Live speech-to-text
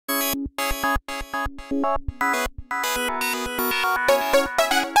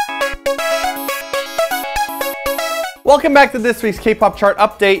Welcome back to this week's K-pop chart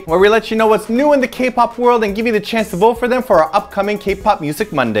update, where we let you know what's new in the K-pop world and give you the chance to vote for them for our upcoming K-pop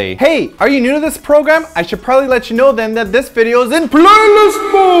Music Monday. Hey, are you new to this program? I should probably let you know then that this video is in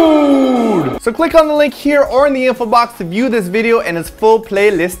playlist mode! So click on the link here or in the info box to view this video in its full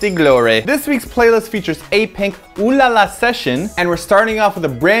playlisty glory. This week's playlist features A-Pink Ooh La La Session, and we're starting off with a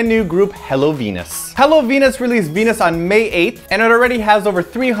brand new group, Hello Venus. Hello Venus released Venus on May 8th, and it already has over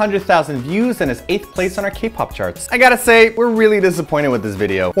 300,000 views and is 8th place on our K-pop charts. I gotta say, we're really disappointed with this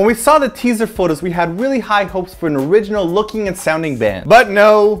video. When we saw the teaser photos, we had really high hopes for an original looking and sounding band. But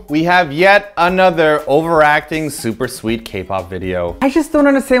no, we have yet another overacting, super sweet K-pop video. I just don't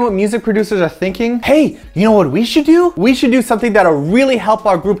understand what music producers are thinking. Hey, you know what we should do? We should do something that'll really help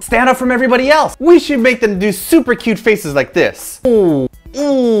our group stand out from everybody else. We should make them do super cute faces like this. Ooh,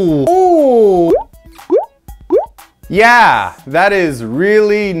 ooh, ooh. Yeah, that is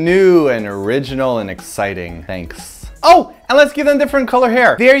really new and original and exciting. Thanks. Oh, and let's give them different color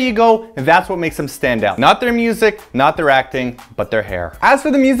hair. There you go. That's what makes them stand out. Not their music, not their acting, but their hair. As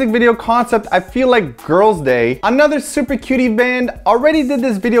for the music video concept, I feel like Girls' Day, another super cutie band, already did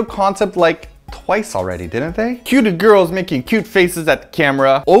this video concept like twice already, didn't they? Cutie girls making cute faces at the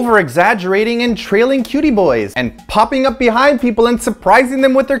camera, over-exaggerating and trailing cutie boys, and popping up behind people and surprising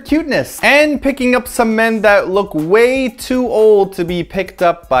them with their cuteness, and picking up some men that look way too old to be picked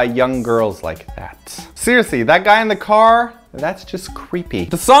up by young girls like that. Seriously, that guy in the car, that's just creepy.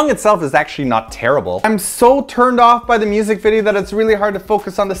 The song itself is actually not terrible. I'm so turned off by the music video that it's really hard to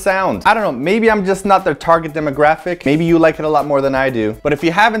focus on the sound. I don't know, maybe I'm just not their target demographic. Maybe you like it a lot more than I do. But if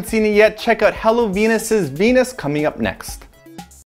you haven't seen it yet, check out Hello Venus's Venus coming up next.